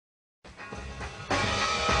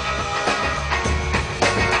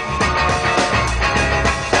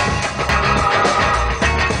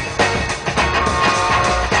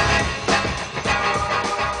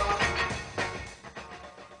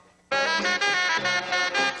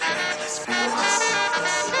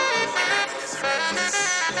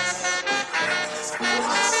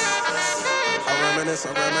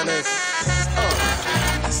reminisce, I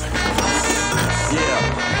reminisce. Yeah.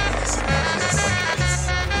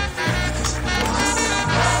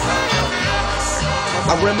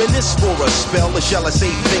 I reminisce for a spell, or shall I say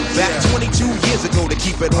think back 22 years ago to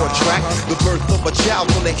keep it on track. The birth of a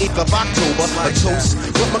child on the 8th of October, a toast,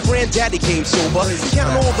 but my granddaddy came sober.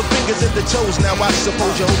 Count all the fingers and the toes, now I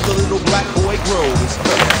suppose you hope the little black boy grows.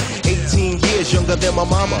 18 years younger than my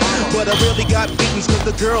mama, but I really got beatings cause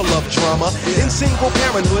the girl loved drama. In single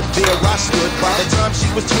parenthood, there I stood. By the time she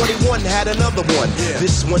was 21, had another one.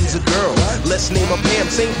 This one's a girl, let's name her Pam.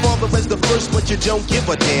 Same father as the first, but you don't give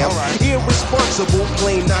a damn. Irresponsible,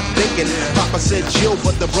 plain not thinking. Papa said chill,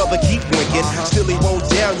 but the brother keep winking. Still he won't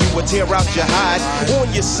down you or tear out your hide. On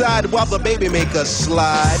your side while the baby make a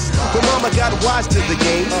slide. But mama got wise to the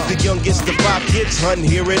game. The youngest of 5 kids, hun,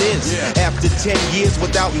 here it is. After 10 years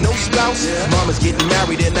without no spouse, mama's getting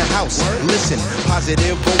married in the house. Listen,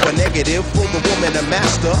 positive over negative for the woman a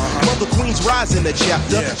master. Mother Queen's rise in the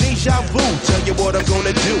chapter. Deja vu, tell you what I'm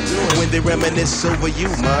gonna do when they reminisce over you,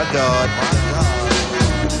 my God.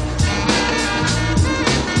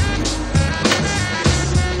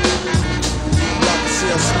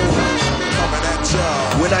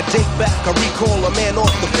 When I date back, I recall a man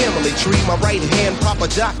off the family tree. My right hand, Papa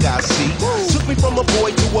Doc, I see. Took me from a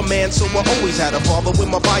boy to a man, so I always had a father.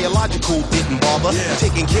 When my biological didn't bother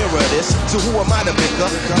taking care of this, so who am I to bicker?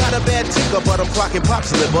 Not a bad ticker, but I'm clocking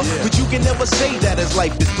Pop's liver. But you can never say that his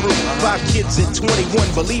life is through. 5 kids at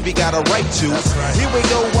 21, believe he got a right to. Here we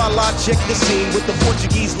go while I check the scene with the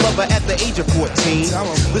Portuguese lover at the age of 14.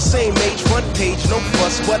 The same age, front page, no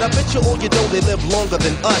fuss, but I bet you all you know they live longer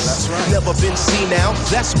than us. Never been seen now,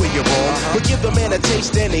 that's where you're wrong. But give the man a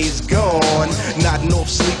taste and he's gone. Nodding off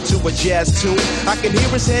sleep to a jazz tune. I can hear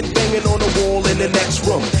his head banging on the wall in the next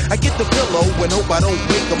room. I get the pillow and hope I don't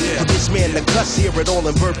wake him. For this man to cuss, hear it all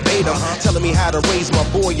in verbatim. Telling me how to raise my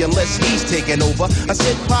boy unless he's taking over. I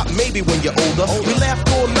said, Pop, maybe when you're older. We laughed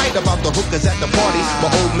all night about the hookers at the party. My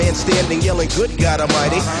old man standing yelling, good God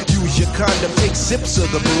Almighty. Use your condom, take sips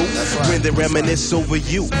of the brew. When they reminisce over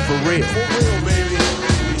you, for real. For real, baby.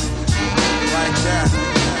 Like that.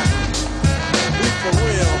 We for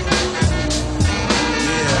real.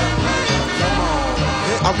 Yeah. Come on.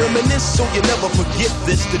 I reminisce so you never forget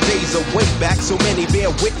this. The days are way back, so many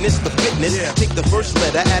bear witness the fitness. Take the first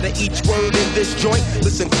letter out of each word in this joint.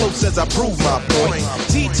 Listen close as I prove my point.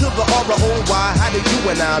 T to the R-O-Y, how did you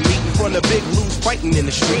and I meet in front of Big Lou's fighting in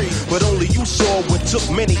the street? But only you saw what took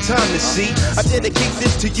many time to see. I dedicate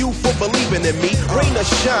this to you for believing in me. Rain or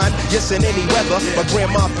shine, yes in any weather. My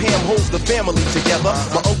grandma Pam holds the family together.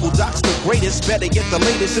 My Uncle Doc's the greatest, better get the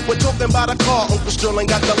latest. If we're talking about a car, Uncle Sterling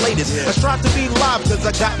got the latest. I strive to be live cause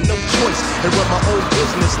I got no choice. And run my own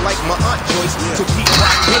business like my Aunt Joyce. So keep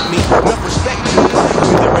rock with me, enough respect to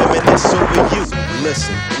when they reminisce over you.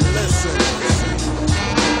 Listen. Listen.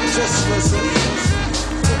 Just listen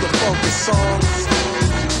to the focus songs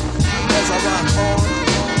as I rock on.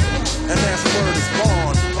 And that's word is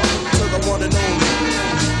born to the one and only.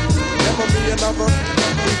 Never be another,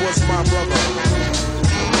 he was my brother.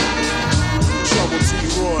 Trouble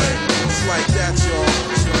T-Roy, it's like that, y'all.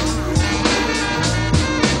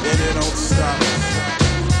 And it don't stop.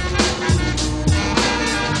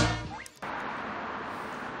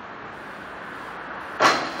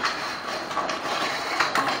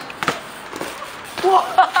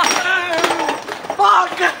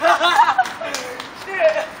 Fuck!